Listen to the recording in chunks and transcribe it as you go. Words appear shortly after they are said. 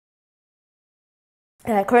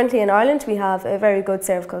Currently in Ireland we have a very good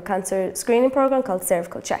cervical cancer screening programme called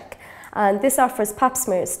Cervical Check, and this offers pap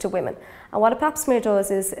smears to women. And what a pap smear does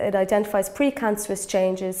is it identifies precancerous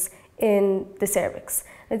changes in the cervix.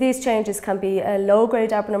 Now, these changes can be a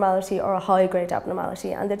low-grade abnormality or a high-grade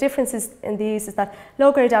abnormality, and the differences in these is that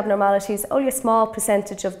low-grade abnormalities, only a small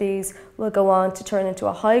percentage of these will go on to turn into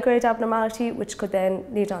a high-grade abnormality, which could then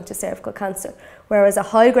lead on to cervical cancer. Whereas a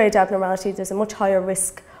high-grade abnormality, there's a much higher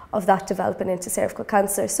risk of that developing into cervical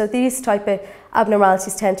cancer. So these type of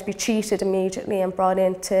abnormalities tend to be treated immediately and brought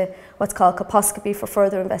into what's called colposcopy for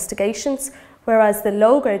further investigations, whereas the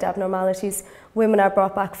low-grade abnormalities, women are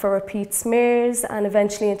brought back for repeat smears and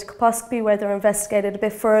eventually into colposcopy where they're investigated a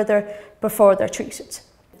bit further before they're treated.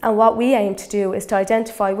 And what we aim to do is to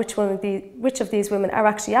identify which of these women are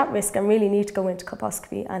actually at risk and really need to go into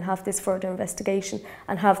colposcopy and have this further investigation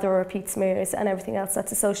and have their repeat smears and everything else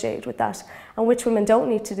that's associated with that, and which women don't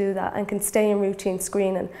need to do that and can stay in routine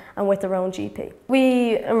screening and with their own GP.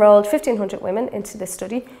 We enrolled 1,500 women into this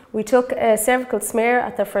study. We took a cervical smear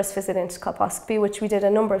at their first visit into colposcopy, which we did a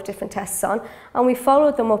number of different tests on, and we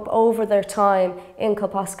followed them up over their time in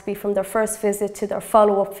colposcopy from their first visit to their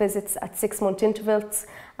follow-up visits at 6-month intervals.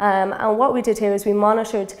 And what we did here is we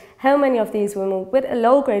monitored how many of these women with a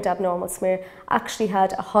low-grade abnormal smear actually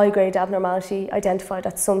had a high-grade abnormality identified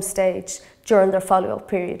at some stage during their follow-up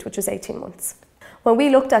period, which was 18 months. When we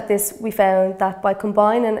looked at this, we found that by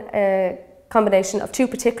combining a combination of two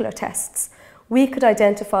particular tests, we could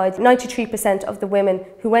identify 93% of the women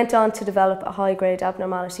who went on to develop a high-grade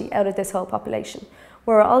abnormality out of this whole population.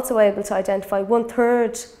 We were also able to identify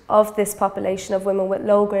 1/3 of this population of women with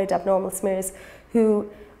low-grade abnormal smears who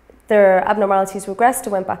their abnormalities regressed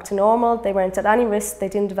and went back to normal. They weren't at any risk, they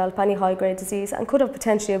didn't develop any high-grade disease and could have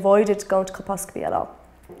potentially avoided going to colposcopy at all.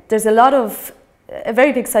 There's a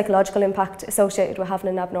very big psychological impact associated with having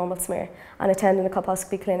an abnormal smear and attending a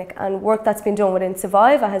colposcopy clinic, and work that's been done within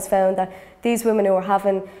Survivor has found that these women who are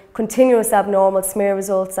having continuous abnormal smear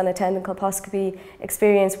results and attending colposcopy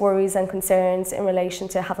experience worries and concerns in relation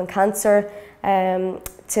to having cancer,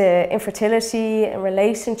 to infertility and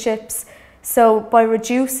relationships. So by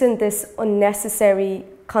reducing this unnecessary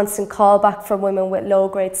constant callback for women with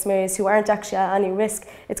low-grade smears who aren't actually at any risk,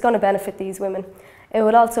 it's going to benefit these women. It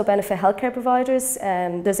would also benefit healthcare providers.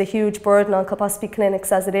 There's a huge burden on colposcopy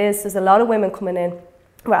clinics as it is. There's a lot of women coming in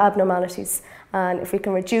with abnormalities, and if we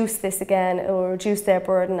can reduce this again, it will reduce their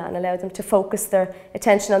burden and allow them to focus their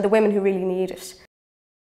attention on the women who really need it.